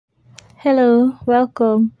Hello,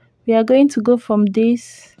 welcome. We are going to go from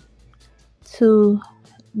this to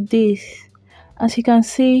this. As you can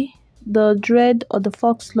see, the dread or the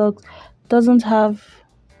fox lock doesn't have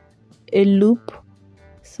a loop.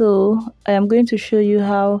 So I am going to show you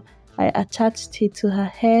how I attached it to her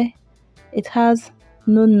hair. It has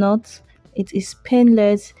no knots. It is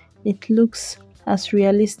painless. It looks as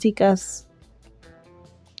realistic as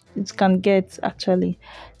it can get actually.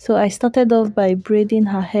 So I started off by braiding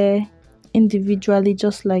her hair individually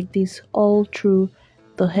just like this all through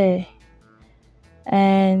the hair,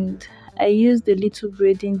 and I used a little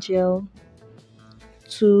braiding gel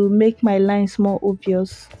to make my lines more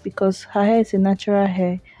obvious because her hair is a natural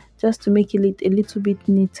hair, just to make it a little bit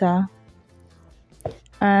neater.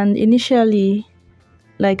 And initially,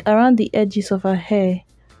 like around the edges of her hair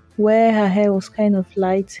where her hair was kind of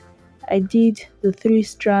light, I did the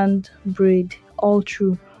 3-strand braid all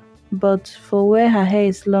through. But for where her hair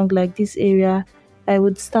is long, like this area, I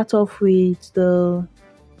would start off with the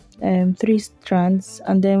 3 strands,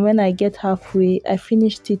 and then when I get halfway, I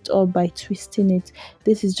finished it up by twisting it.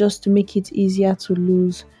 This is just to make it easier to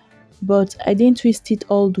lose, but I didn't twist it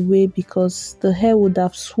all the way because the hair would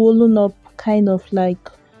have swollen up, kind of like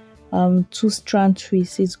 2-strand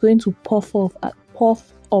twist. It's going to puff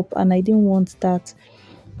up, and I didn't want that.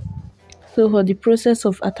 So for the process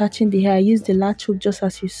of attaching the hair, I used the latch hook just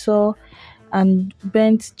as you saw and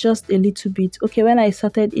bent just a little bit. Okay, when I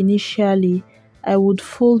started initially, I would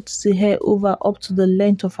fold the hair over up to the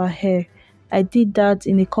length of her hair. I did that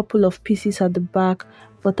in a couple of pieces at the back,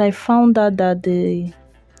 but I found out that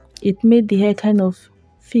it made the hair kind of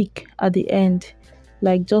thick at the end,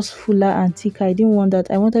 like just fuller and thicker. I didn't want that.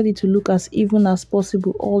 I wanted it to look as even as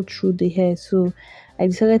possible all through the hair. So I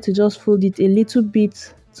decided to just fold it a little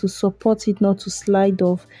bit to support it not to slide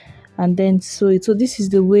off, and then sew it. So this is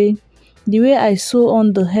the way I sew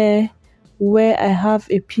on the hair, where I have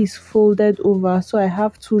a piece folded over, so I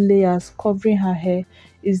have 2 layers covering her hair,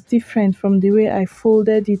 is different from the way I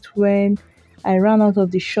folded it when I ran out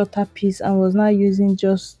of the shorter piece and was now using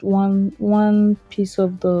just one piece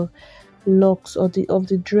of the locks or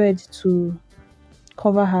the dread to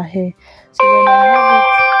cover her hair. So when I have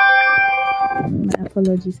it, my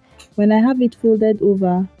apologies. When I have it folded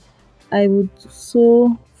over, I would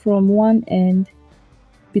sew from one end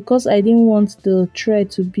because I didn't want the thread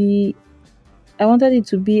to be, I wanted it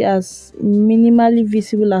to be as minimally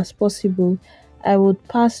visible as possible. I would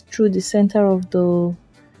pass through the center of the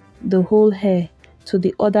whole hair to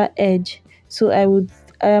the other edge. So I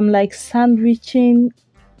am like sandwiching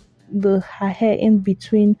her hair in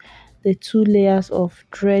between the 2 layers of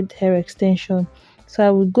dread hair extension. So I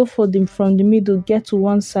would go for them from the middle, get to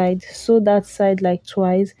one side, sew that side like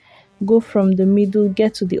twice, go from the middle,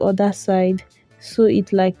 get to the other side, sew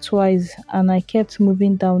it like twice, and I kept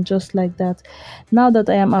moving down just like that. Now that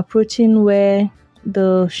I am approaching where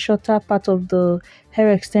the shorter part of the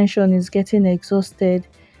hair extension is getting exhausted,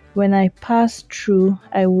 when I pass through,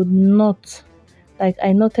 I would knot, like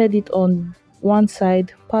I knotted it on one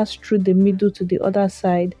side, passed through the middle to the other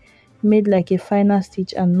side, made like a final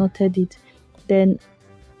stitch and knotted it. Then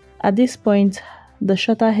at this point, the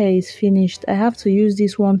shorter hair is finished. I have to use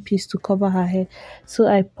this one piece to cover her hair. So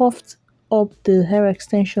I puffed up the hair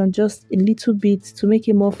extension just a little bit to make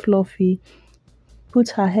it more fluffy,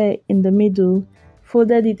 put her hair in the middle,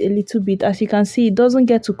 folded it a little bit. As you can see, it doesn't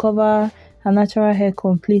get to cover her natural hair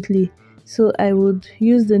completely. So I would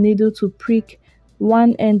use the needle to prick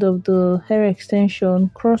one end of the hair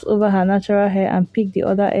extension, cross over her natural hair and pick the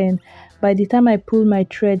other end. By the time I pull my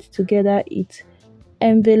thread together, it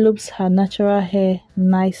envelopes her natural hair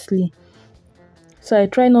nicely. So I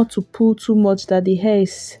try not to pull too much that the hair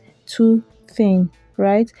is too thin,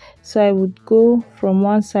 right? So I would go from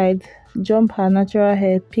one side, jump her natural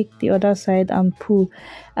hair, pick the other side and pull.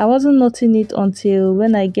 I wasn't knotting it until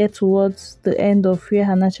when I get towards the end of where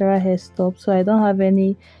her natural hair stops, so I don't have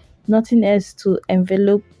nothing else to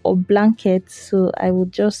envelope or blanket, so I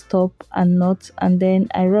would just stop and knot, and then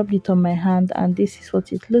I rubbed it on my hand, and this is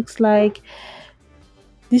what it looks like.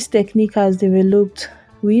 This technique has developed.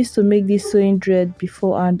 We used to make this sewing dread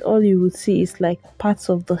before, and all you would see is like parts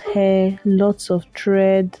of the hair, lots of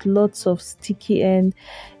thread, lots of sticky end.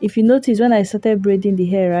 If you notice, when I started braiding the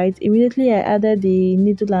hair, right, immediately I added the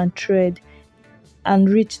needle and thread and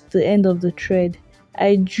reached the end of the thread.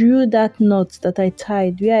 I drew that knot that I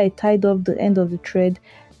tied, where I tied off the end of the thread.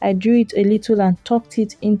 I drew it a little and tucked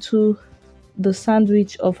it into the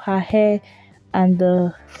sandwich of her hair and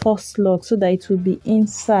the first lock so that it will be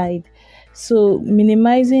inside. So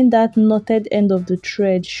minimizing that knotted end of the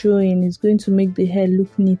thread showing is going to make the hair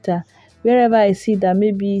look neater. Wherever I see that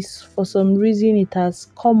maybe for some reason it has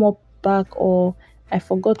come up back or I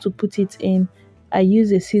forgot to put it in, I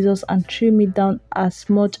use a scissors and trim it down as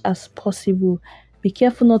much as possible. Be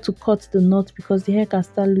careful not to cut the knot because the hair can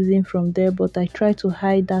start losing from there, but I try to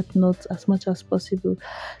hide that knot as much as possible.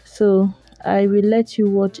 So I will let you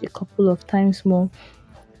watch a couple of times more.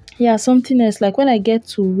 Yeah, something else, like when I get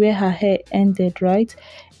to where her hair ended, right?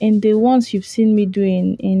 In the ones you've seen me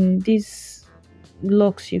doing, in these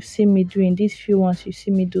locks you've seen me doing, these few ones you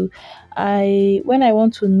see me do, when I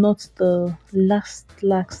want to knot the last,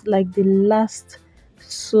 like the last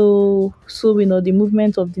sewing or the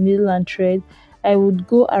movement of the needle and thread, I would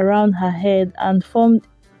go around her head and form,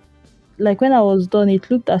 like when I was done,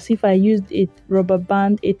 it looked as if I used a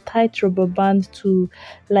tight rubber band to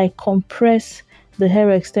like compress the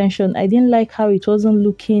hair extension. I didn't like how it wasn't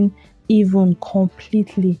looking even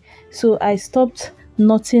completely. So I stopped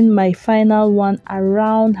knotting my final one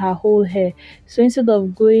around her whole hair. So instead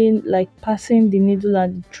of going like passing the needle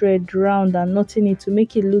and the thread round and knotting it to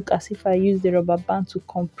make it look as if I used the rubber band to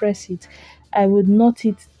compress it, I would knot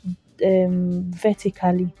it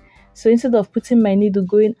vertically. So instead of putting my needle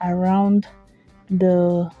going around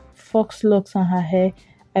the fox locks on her hair,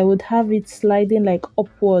 I would have it sliding like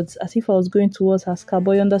upwards as if I was going towards her scalp.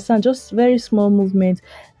 But you understand, just very small movement.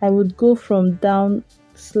 I would go from down,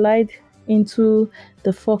 slide into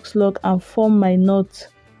the fox lock and form my knot,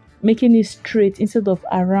 making it straight instead of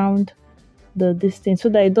around the distance so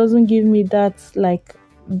that it doesn't give me that like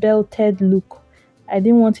belted look. I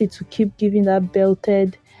didn't want it to keep giving that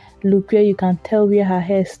belted look where you can tell where her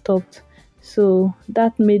hair stopped. So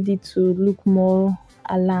that made it to look more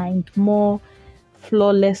aligned, more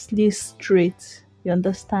flawlessly straight. You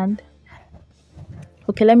understand?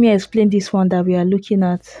 Okay, let me explain this one that we are looking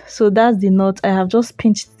at. So that's the knot. I have just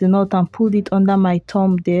pinched the knot and pulled it under my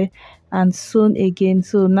thumb there and sewn again.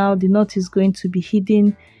 So now the knot is going to be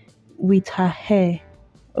hidden with her hair.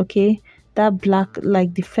 Okay, that black,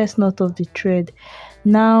 like the first knot of the thread.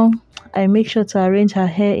 Now I make sure to arrange her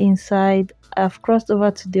hair inside. I've crossed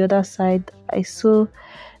over to the other side.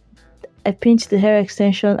 I pinch the hair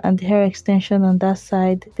extension and the hair extension on that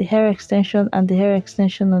side, the hair extension and the hair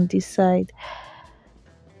extension on this side.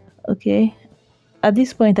 Okay, at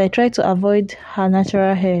this point I try to avoid her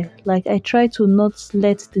natural hair, like I try to not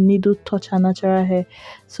let the needle touch her natural hair.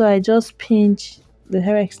 So I just pinch the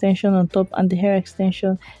hair extension on top and the hair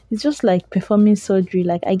extension. It's just like performing surgery,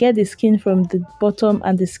 like I get the skin from the bottom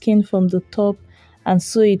and the skin from the top and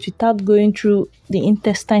sew it without going through the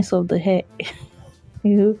intestines of the hair.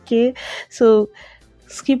 Okay, so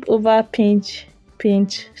skip over, pinch,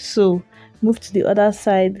 pinch, sew, move to the other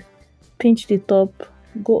side, pinch the top,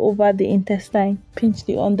 go over the intestine, pinch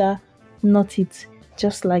the under, knot it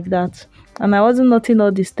just like that. And I wasn't knotting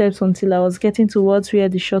all the steps until I was getting towards where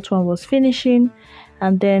the short one was finishing.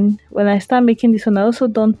 And then when I start making this one, I also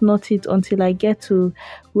don't knot it until I get to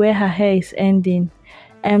where her hair is ending.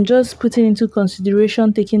 I'm just putting into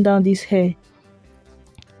consideration taking down this hair.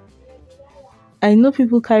 I know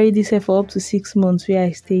people carry this hair for up to 6 months where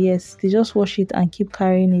I stay. Yes, they just wash it and keep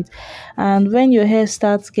carrying it. And when your hair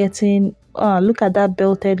starts getting, look at that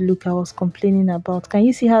belted look I was complaining about. Can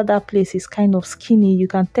you see how that place is kind of skinny? You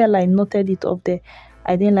can tell I knotted it up there.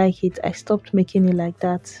 I didn't like it. I stopped making it like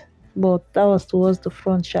that. But that was towards the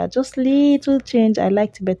front shot. Just little change. I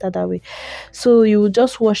liked it better that way. So you will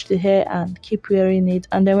just wash the hair and keep wearing it.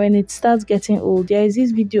 And then when it starts getting old, there is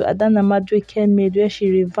this video Adana Madweke made where she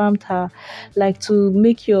revamped her, like to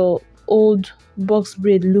make your old box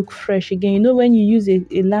braid look fresh again. You know, when you use a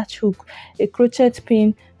latch hook, a crochet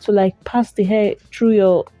pin to like pass the hair through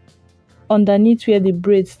your underneath where the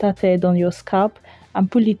braid started on your scalp and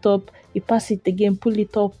pull it up, you pass it again, pull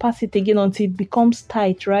it up, pass it again until it becomes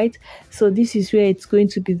tight, right? So this is where it's going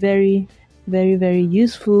to be very, very, very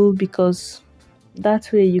useful, because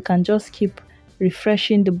that way you can just keep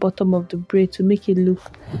refreshing the bottom of the braid to make it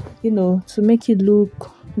look, to make it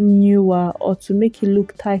look newer or to make it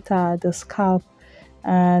look tighter at the scalp.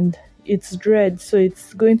 And it's dread, so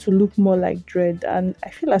it's going to look more like dread. And I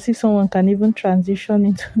feel as if someone can even transition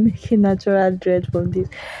into making natural dread from this.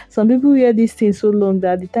 Some people wear this thing so long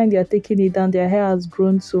that at the time they are taking it down, their hair has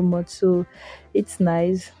grown so much, so it's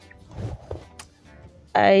nice.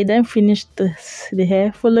 I then finished the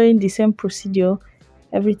hair following the same procedure.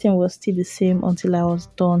 Everything was still the same until I was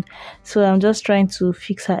done. So I'm just trying to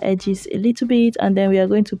fix her edges a little bit, and then we are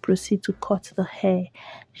going to proceed to cut the hair.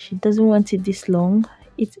 She doesn't want it this long.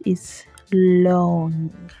 It is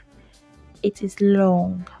long. It is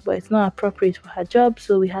long, but it's not appropriate for her job,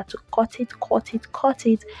 so we had to cut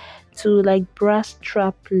it to like brass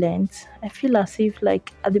strap length. I feel as if,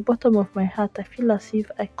 like, at the bottom of my heart, I feel as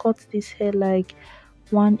if I cut this hair like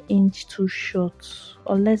 1 inch too short,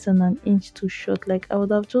 or less than an inch too short. Like I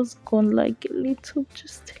would have just gone like a little,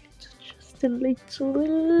 just a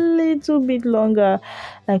little bit longer,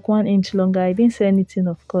 like 1 inch longer. I didn't say anything,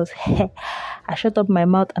 of course. I shut up my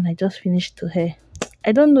mouth and I just finished the hair.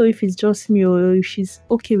 I don't know if it's just me or if she's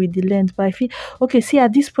okay with the length, but I feel okay. See,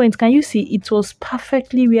 at this point, can you see it was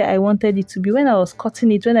perfectly where I wanted it to be when I was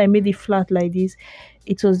cutting it, when I made it flat like this,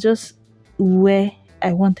 it was just where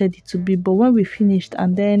I wanted it to be. But when we finished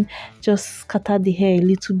and then just scattered the hair a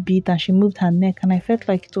little bit and she moved her neck and I felt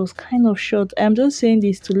like it was kind of short. I'm just saying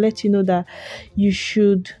this to let you know that you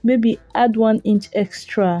should maybe add 1 inch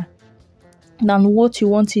extra than what you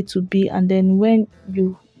want it to be, and then when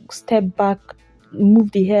you step back,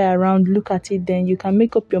 move the hair around, look at it, then you can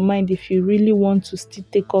make up your mind if you really want to still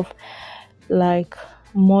take off like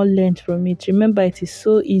more length from it. Remember, it is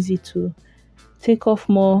so easy to take off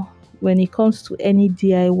more when it comes to any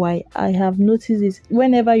DIY. I have noticed it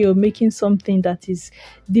whenever you're making something that is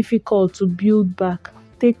difficult to build back,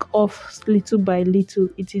 take off little by little.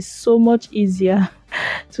 It is so much easier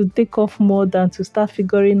to take off more than to start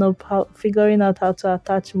figuring out how to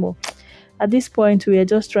attach more. At this point, we are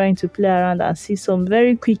just trying to play around and see some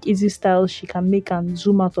very quick, easy styles she can make and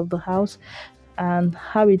zoom out of the house and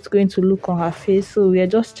how it's going to look on her face. So we are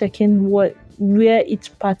just checking where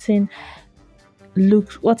each pattern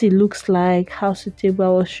looks, what it looks like, how suitable. I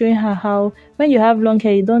was showing her how when you have long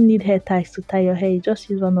hair, you don't need hair ties to tie your hair. You just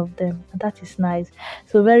use one of them, and that is nice.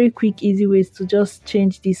 So very quick, easy ways to just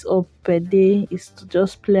change this up per day is to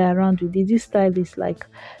just play around with it. This style is like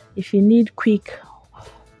if you need quick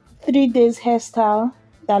 3 days hairstyle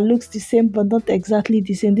that looks the same but not exactly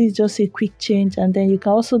the same. This is just a quick change, and then you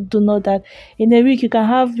can also do know that in a week you can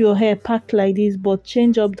have your hair packed like this but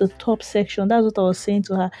change up the top section. That's what I was saying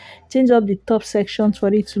to her. Change up the top sections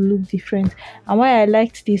for it to look different. And why I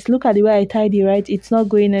liked this, look at the way I tied it, right? It's not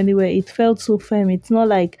going anywhere. It felt so firm. It's not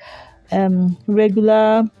like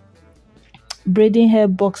regular braiding hair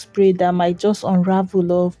box braid that might just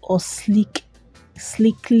unravel off or sleek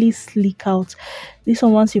out. This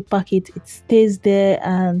one, once you pack it, it stays there.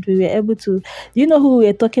 And we were able to, you know who we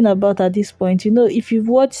were talking about at this point? You know, if you've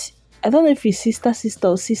watched, I don't know if it's Sister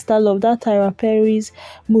or Sister Love, that Tyra Perry's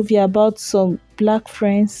movie about some black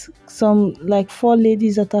friends, some like four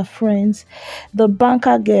ladies that are friends, the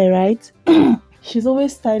banker girl, right? She's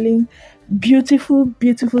always styling beautiful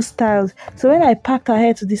styles. So when I packed her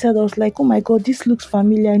hair to the side, I was like, oh my god, this looks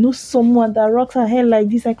familiar. I know someone that rocks her hair like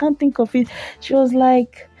this. I can't think of it. She was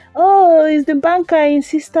like, oh, it's the banker in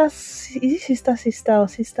Is it Sister or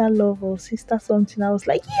Sister Love or Sister something? I was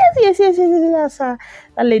like, yes, that's her.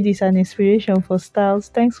 That lady is an inspiration for styles.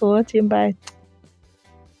 Thanks for watching. Bye.